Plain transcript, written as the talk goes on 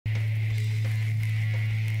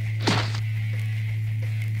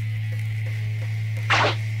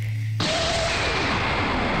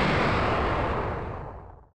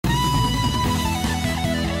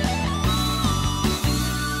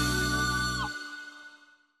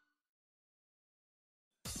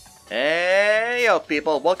Hey yo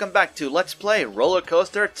people, welcome back to Let's Play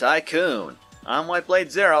RollerCoaster Tycoon. I'm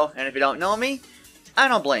WhiteBladeZero, and if you don't know me, I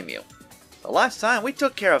don't blame you. The last time we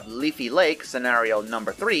took care of Leafy Lake, scenario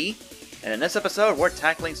number 3, and in this episode we're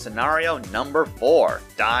tackling scenario number 4,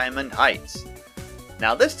 Diamond Heights.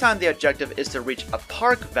 Now this time the objective is to reach a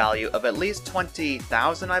park value of at least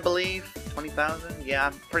 20,000 I believe. 20,000? Yeah,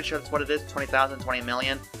 I'm pretty sure that's what it is, 20,000, 20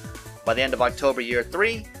 million, by the end of October year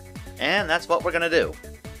 3, and that's what we're gonna do.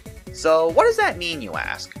 So, what does that mean, you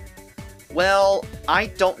ask? Well, I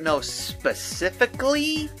don't know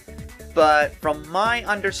specifically, but from my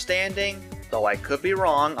understanding, though I could be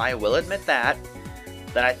wrong, I will admit that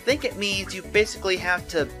I think it means you basically have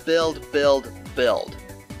to build.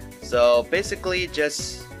 So, basically,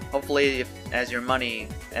 just hopefully, as you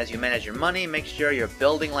manage your money, make sure you're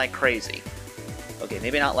building like crazy. Okay,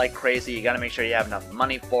 maybe not like crazy, you gotta make sure you have enough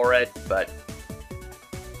money for it, but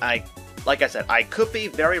like I said, I could be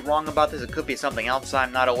very wrong about this. It could be something else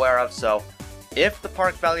I'm not aware of, so if the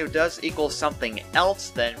park value does equal something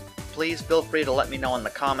else, then please feel free to let me know in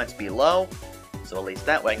the comments below, so at least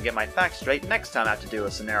that way I can get my facts straight next time I have to do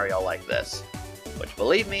a scenario like this. Which,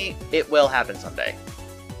 believe me, it will happen someday.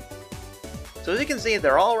 So as you can see,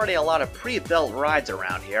 there are already a lot of pre-built rides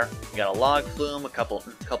around here. You got a log flume, a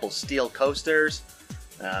couple steel coasters,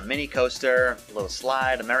 a mini coaster, a little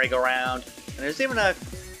slide, a merry-go-round, and there's even a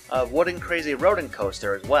wooden crazy rodent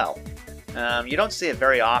coaster as well. You don't see it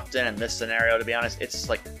very often in this scenario, to be honest. It's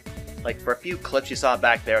like for a few clips you saw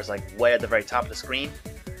back there, it's like way at the very top of the screen.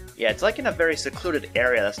 Yeah, it's like in a very secluded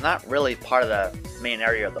area that's not really part of the main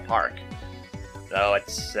area of the park. So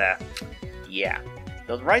it's, yeah.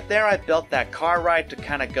 So right there I built that car ride to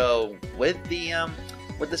kind of go with the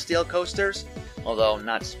steel coasters, although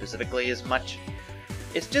not specifically as much.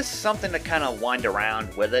 It's just something to kind of wind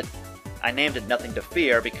around with it. I named it Nothing to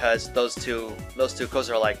Fear because those two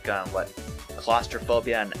coasters are like,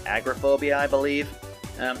 Claustrophobia and Agoraphobia, I believe.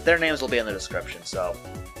 Their names will be in the description, so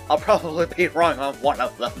I'll probably be wrong on one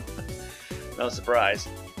of them. No surprise.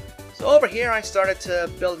 So over here I started to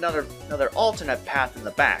build another alternate path in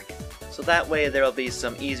the back, so that way there will be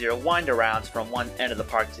some easier wind-arounds from one end of the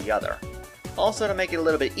park to the other. Also to make it a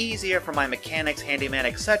little bit easier for my mechanics, handyman,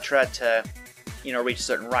 etc. to, reach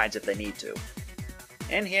certain rides if they need to.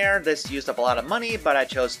 And here, this used up a lot of money, but I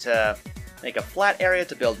chose to make a flat area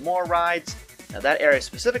to build more rides. Now that area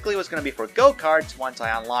specifically was going to be for go-karts once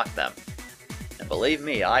I unlocked them. And believe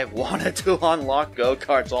me, I wanted to unlock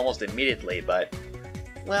go-karts almost immediately, but,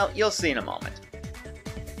 well, you'll see in a moment.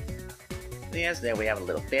 Yes, there we have a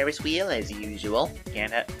little Ferris wheel as usual.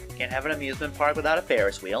 Can't have an amusement park without a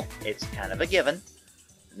Ferris wheel. It's kind of a given.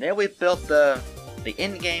 And there we built the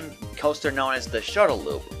in-game coaster known as the Shuttle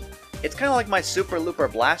Loop. It's kind of like my Super Looper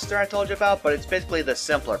Blaster I told you about, but it's basically the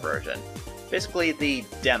simpler version. Basically the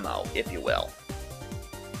demo, if you will.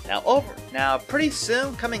 Now pretty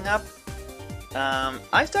soon, coming up,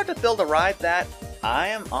 I start to build a ride that I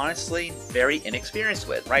am honestly very inexperienced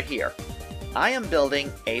with, right here. I am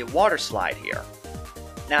building a water slide here.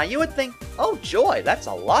 Now you would think, oh joy, that's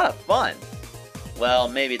a lot of fun. Well,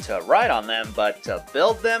 maybe to ride on them, but to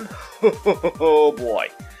build them, oh boy.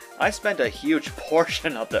 I spent a huge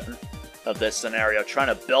portion of this scenario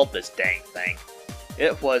trying to build this dang thing.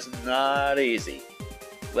 It was not easy.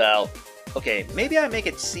 Well, okay, maybe I make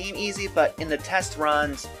it seem easy, but in the test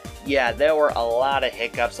runs, yeah, there were a lot of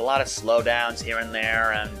hiccups, a lot of slowdowns here and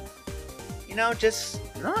there, and, just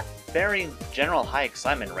not very general high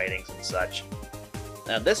excitement ratings and such.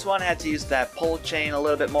 Now this one had to use that pull chain a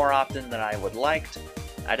little bit more often than I would liked.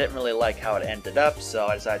 I didn't really like how it ended up, so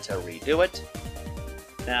I decided to redo it.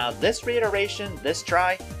 Now this reiteration, this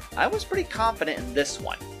try, I was pretty confident in this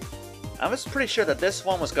one. I was pretty sure that this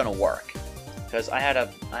one was going to work, because I had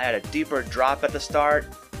a deeper drop at the start.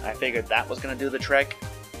 I figured that was going to do the trick.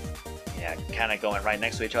 Yeah, kind of going right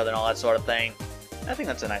next to each other and all that sort of thing. I think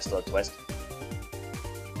that's a nice little twist.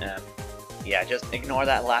 Yeah, just ignore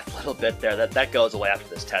that last little bit there. That goes away after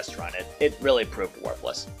this test run. It really proved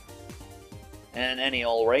worthless. And any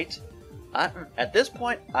old rate, at this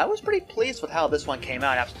point, I was pretty pleased with how this one came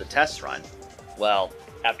out after the test run. Well,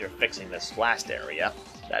 after fixing this last area,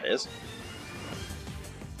 that is.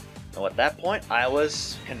 So at that point, I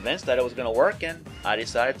was convinced that it was going to work, and I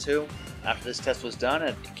decided to, after this test was done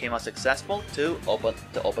and it came out successful, to open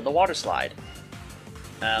the water slide.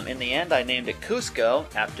 In the end, I named it Cusco,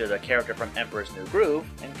 after the character from Emperor's New Groove,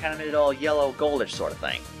 and kind of made it all yellow goldish sort of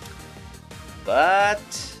thing. But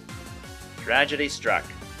tragedy struck.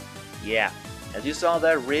 Yeah, as you saw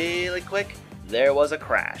there really quick, there was a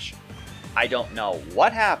crash. I don't know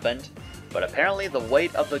what happened, But apparently the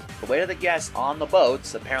weight of the guests on the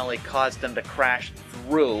boats apparently caused them to crash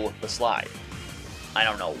through the slide. I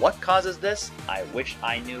don't know what causes this. I wish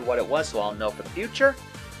I knew what it was so I'll know for the future.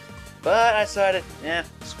 But I decided,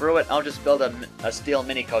 screw it. I'll just build a steel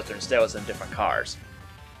mini coaster instead with some different cars.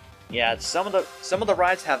 Yeah, some of the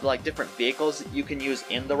rides have like different vehicles that you can use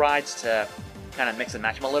in the rides to kind of mix and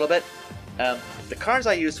match them a little bit. The cars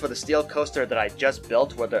I used for the steel coaster that I just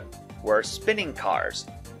built were spinning cars.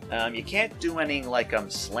 You can't do any like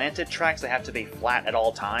slanted tracks. They have to be flat at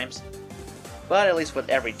all times. But at least with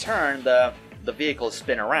every turn, the vehicles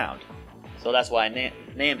spin around. So that's why I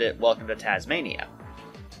named it Welcome to Tasmania.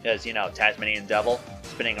 Because, you know, Tasmanian Devil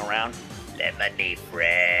spinning around. Lemony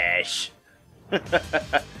fresh.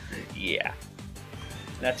 Yeah.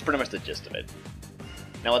 That's pretty much the gist of it.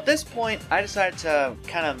 Now at this point, I decided to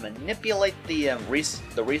kind of manipulate the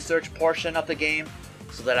research portion of the game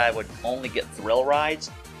so that I would only get thrill rides.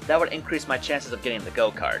 That would increase my chances of getting the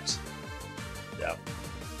go-karts. So,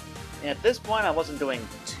 and at this point, I wasn't doing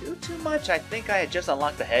too much. I think I had just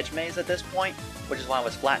unlocked the hedge maze at this point, which is why I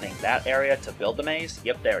was flattening that area to build the maze.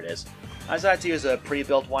 Yep, there it is. I decided to use a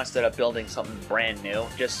pre-built one instead of building something brand new.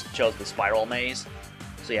 Just chose the spiral maze.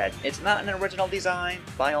 So yeah, it's not an original design,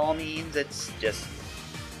 by all means. It's just,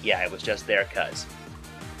 yeah, it was just there cuz.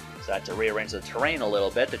 So I had to rearrange the terrain a little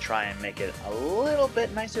bit to try and make it a little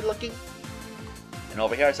bit nicer looking. And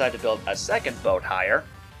over here I decided to build a second boat higher,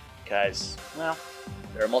 because, well,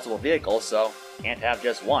 there are multiple vehicles, so can't have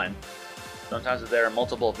just one. Sometimes if there are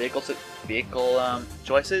multiple vehicle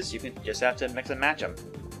choices, you can just have to mix and match them.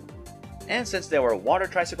 And since they were water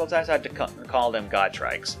tricycles, I decided to call them God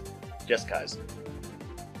Trikes, just cuz.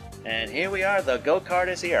 And here we are, the go-kart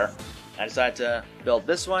is here. I decided to build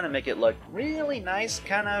this one and make it look really nice,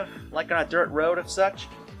 kind of like on a dirt road of such.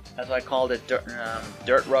 That's why I called it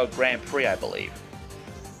Dirt Road Grand Prix, I believe.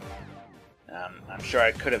 I'm sure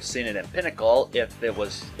I could have seen it in Pinnacle if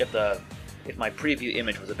my preview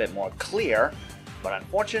image was a bit more clear, but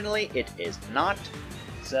unfortunately it is not.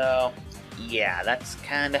 So yeah, that's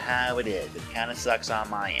kind of how it is. It kind of sucks on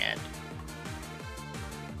my end.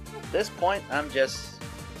 At this point, I'm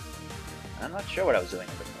not sure what I was doing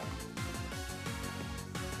at this point.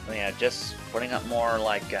 But yeah, just putting up more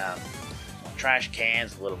like trash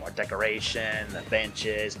cans, a little more decoration, the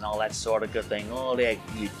benches, and all that sort of good thing. All that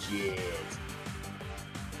good shit.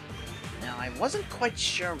 Now, I wasn't quite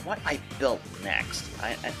sure what I built next.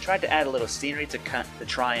 I tried to add a little scenery to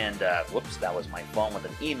try and, whoops, that was my phone with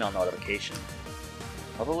an email notification.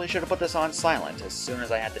 Probably should have put this on silent as soon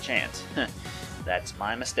as I had the chance. That's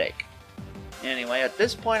my mistake. Anyway, at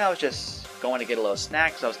this point I was just going to get a little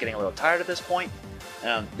snack because I was getting a little tired at this point.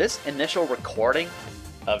 This initial recording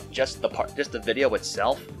of just the video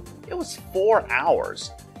itself, it was 4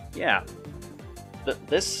 hours. Yeah,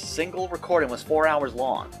 this single recording was 4 hours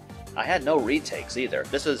long. I had no retakes either.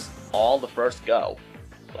 This is all the first go.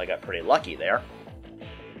 So I got pretty lucky there.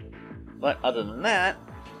 But other than that,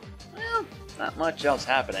 well, not much else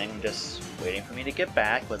happening. Just waiting for me to get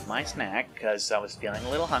back with my snack because I was feeling a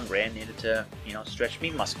little hungry and needed to, stretch me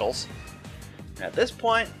muscles. And at this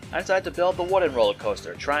point, I decided to build the wooden roller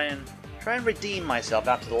coaster. Try and redeem myself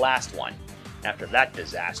after the last one, after that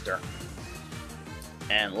disaster.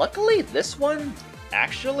 And luckily, this one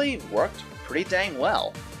actually worked pretty dang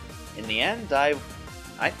well. In the end, I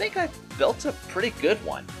think I built a pretty good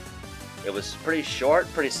one. It was pretty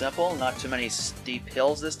short, pretty simple, not too many steep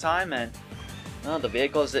hills this time, and the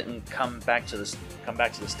vehicles didn't come back to the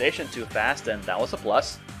station too fast, and that was a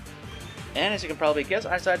plus. And as you can probably guess,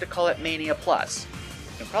 I decided to call it Mania Plus.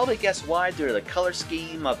 You can probably guess why due to the color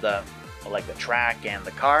scheme of the track and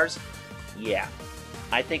the cars. Yeah,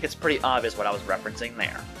 I think it's pretty obvious what I was referencing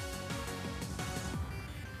there.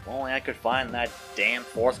 If only I could find that damn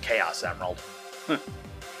 4th Chaos Emerald.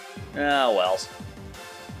 Oh wells.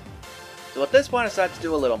 So at this point I decided to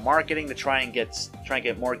do a little marketing to try and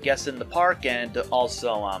get more guests in the park and to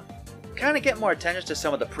also kind of get more attention to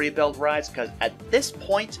some of the pre-built rides, because at this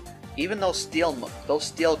point, even those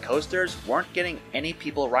steel coasters weren't getting any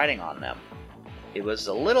people riding on them. It was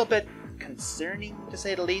a little bit concerning, to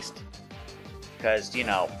say the least, because,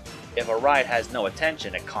 if a ride has no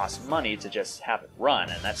attention, it costs money to just have it run,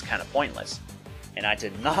 and that's kind of pointless. And I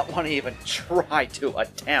did not want to even try to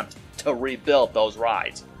attempt to rebuild those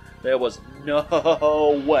rides. There was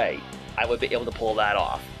no way I would be able to pull that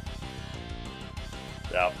off.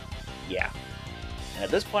 So, yeah. And at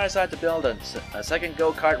this point I decided to build a second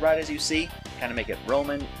go-kart ride, as you see. Kind of make it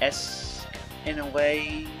Roman-esque in a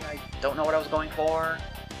way. I don't know what I was going for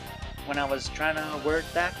when I was trying to word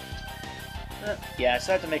that. Yeah, I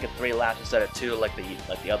decided to make it 3 laps instead of 2 like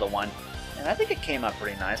the other one. And I think it came out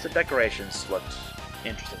pretty nice. The decorations looked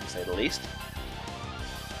interesting, to say the least.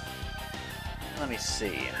 Let me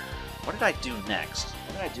see. What did I do next?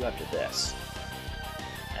 What did I do after this?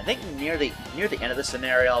 I think near the end of the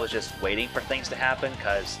scenario, I was just waiting for things to happen,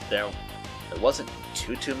 because there wasn't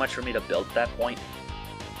too much for me to build at that point.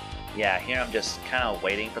 Yeah, here I'm just kind of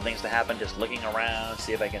waiting for things to happen, just looking around,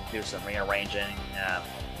 see if I can do some rearranging,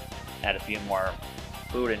 add a few more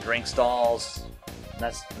food and drink stalls,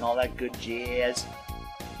 and all that good jazz.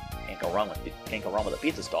 Can't go wrong with a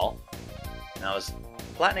pizza stall. And I was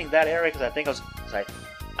flattening that area because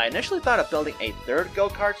I initially thought of building a third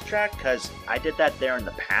go-kart track, because I did that there in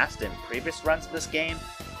the past in previous runs of this game,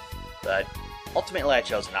 but ultimately I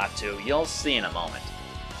chose not to. You'll see in a moment.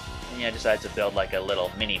 And yeah, I decided to build like a little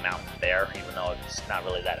mini mountain there, even though it's not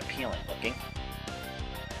really that appealing looking.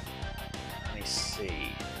 Let me see.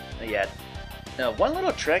 Yeah, one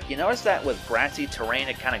little trick, you notice that with grassy terrain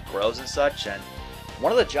it kind of grows and such, and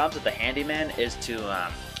one of the jobs of the handyman is to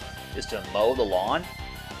mow the lawn.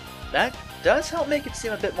 That does help make it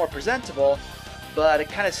seem a bit more presentable, but it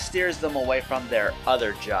kind of steers them away from their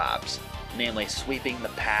other jobs, namely sweeping the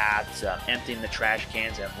paths, emptying the trash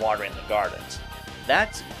cans, and watering the gardens.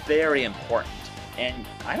 That's very important, and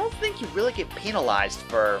I don't think you really get penalized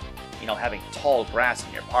for, having tall grass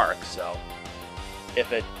in your park. So if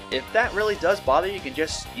that really does bother you, you can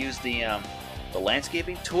just use the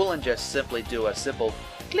landscaping tool and just simply do a simple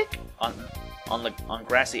click on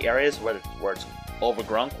grassy areas where it's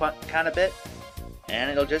overgrown kind of bit,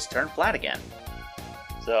 and it'll just turn flat again.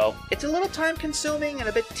 So it's a little time consuming and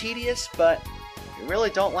a bit tedious, but if you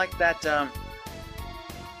really don't like that the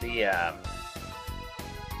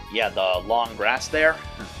long grass there.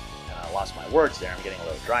 I lost my words there. I'm getting a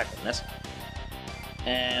little dry from this.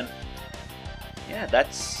 And yeah,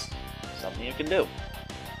 that's something you can do.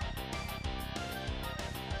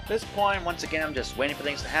 At this point, once again, I'm just waiting for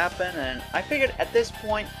things to happen, and I figured at this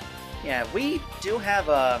point, yeah, we do have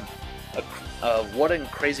a wooden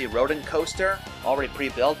crazy rodent coaster already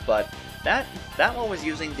pre-built, but that one was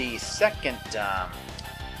using the second set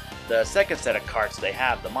of carts they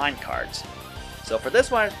have, the mine carts. So for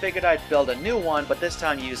this one, I figured I'd build a new one, but this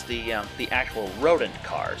time use the actual rodent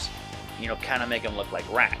cars. Kind of make them look like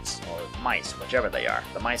rats or mice, whichever they are,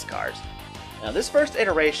 the mice cars. Now this first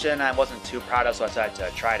iteration I wasn't too proud of, so I decided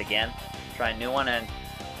to try it again, try a new one, and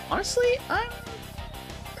honestly, I'm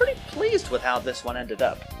pretty pleased with how this one ended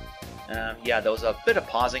up. Yeah, there was a bit of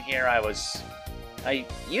pausing here. I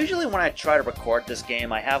usually, when I try to record this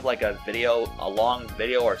game, I have like a long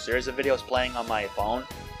video or series of videos playing on my phone.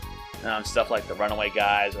 Stuff like the Runaway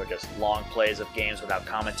Guys, or just long plays of games without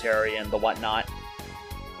commentary and the whatnot.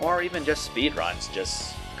 Or even just speed runs,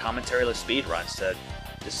 just commentary-less speed runs,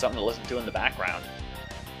 just something to listen to in the background.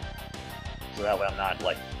 So that way I'm not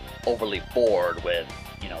like overly bored with,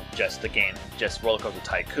 just the game, just RollerCoaster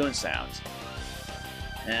Tycoon sounds.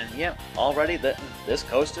 And yeah, already this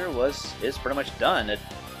coaster is pretty much done. It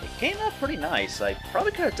came out pretty nice. I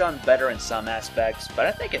probably could have done better in some aspects, but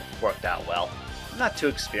I think it worked out well. I'm not too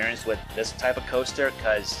experienced with this type of coaster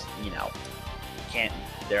because,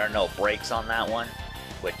 there are no brakes on that one,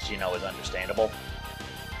 which, is understandable.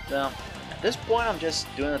 So, at this point I'm just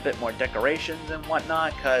doing a bit more decorations and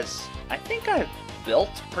whatnot, because I think I've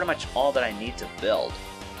built pretty much all that I need to build.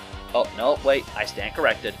 Oh, no, wait, I stand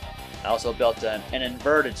corrected. I also built an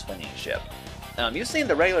inverted swinging ship. You've seen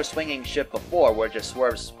the regular swinging ship before, where it just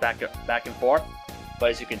swerves back and forth,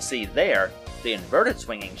 but as you can see there, the inverted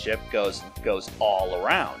swinging ship goes all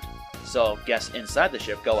around. So guests inside the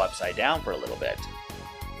ship go upside down for a little bit.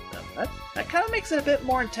 That kind of makes it a bit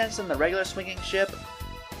more intense than the regular swinging ship,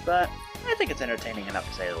 but I think it's entertaining enough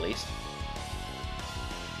to say the least.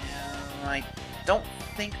 I don't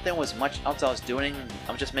think there was much else I was doing.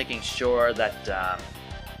 I'm just making sure that,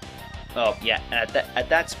 oh yeah, and at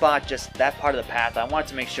that spot, just that part of the path, I wanted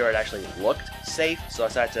to make sure it actually looked safe, so I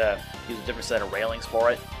decided to use a different set of railings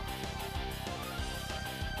for it.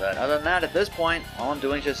 But other than that, at this point, all I'm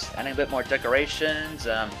doing is just adding a bit more decorations,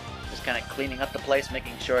 just kind of cleaning up the place,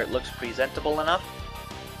 making sure it looks presentable enough.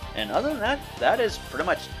 And other than that, that is pretty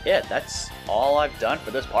much it. That's all I've done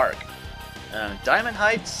for this park. Diamond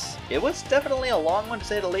Heights, it was definitely a long one to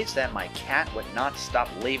say the least, and my cat would not stop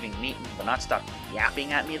would not stop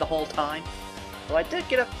yapping at me the whole time. So I did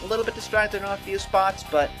get a little bit distracted in a few spots,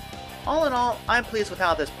 but all in all, I'm pleased with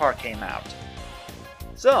how this park came out.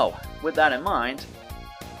 So, with that in mind,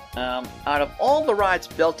 out of all the rides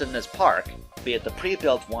built in this park, be it the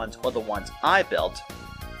pre-built ones or the ones I built,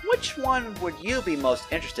 which one would you be most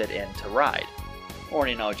interested in to ride? Or,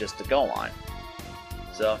 just to go on?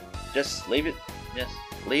 So, just leave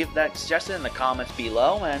that suggestion in the comments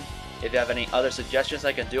below, and If you have any other suggestions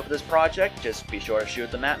I can do for this project, just be sure to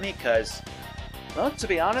shoot them at me, because, well, to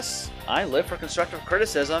be honest, I live for constructive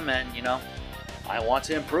criticism, and, you know, I want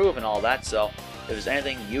to improve and all that, so if there's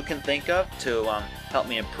anything you can think of to help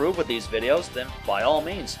me improve with these videos, then by all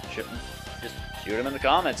means, just shoot them in the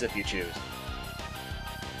comments if you choose.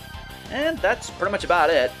 And that's pretty much about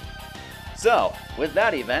it. So, with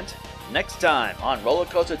that event, next time on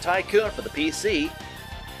RollerCoaster Tycoon for the PC,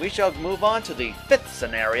 we shall move on to the 5th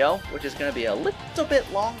scenario, which is going to be a little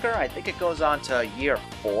bit longer. I think it goes on to year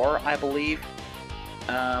 4, I believe.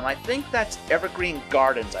 I think that's Evergreen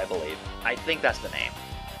Gardens, I believe. I think that's the name.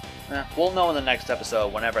 We'll know in the next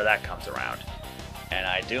episode whenever that comes around. And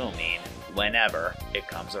I do mean whenever it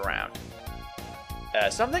comes around.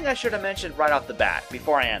 Something I should have mentioned right off the bat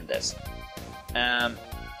before I end this.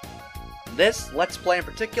 This Let's Play in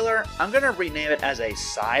particular, I'm going to rename it as a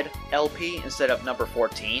side LP instead of number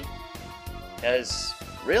 14. Because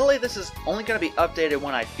really this is only going to be updated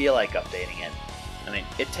when I feel like updating it. I mean,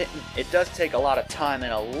 it does take a lot of time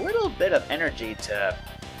and a little bit of energy to,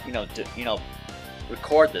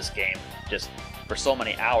 record this game just for so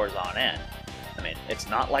many hours on end. I mean, it's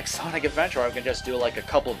not like Sonic Adventure where I can just do like a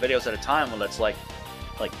couple of videos at a time when it's like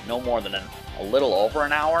no more than a little over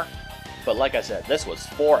an hour. But like I said, this was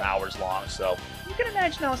 4 hours long, so you can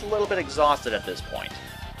imagine I was a little bit exhausted at this point.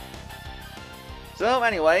 So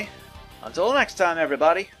anyway, until next time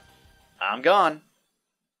everybody, I'm gone.